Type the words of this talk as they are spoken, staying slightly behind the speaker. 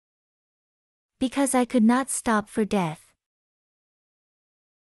Because I could not stop for death.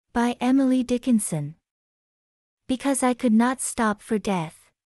 By Emily Dickinson. Because I could not stop for death.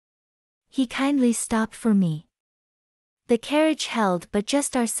 He kindly stopped for me. The carriage held but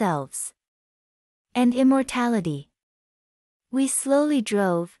just ourselves. And immortality. We slowly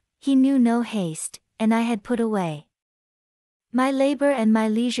drove, he knew no haste, and I had put away my labor and my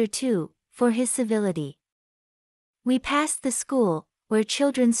leisure too, for his civility. We passed the school, where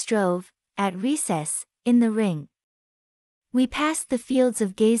children strove, at recess, in the ring. We passed the fields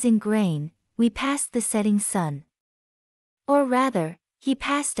of gazing grain, we passed the setting sun. Or rather, he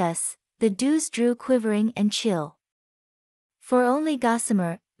passed us, the dews drew quivering and chill. For only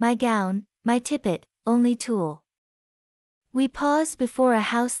gossamer, my gown, my tippet, only tulle. We paused before a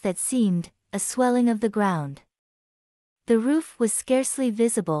house that seemed a swelling of the ground. The roof was scarcely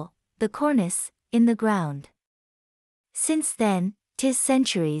visible, the cornice, in the ground. Since then, 'tis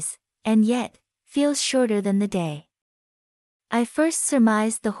centuries, and yet, feels shorter than the day. I first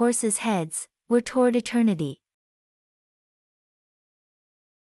surmised the horses' heads were toward eternity.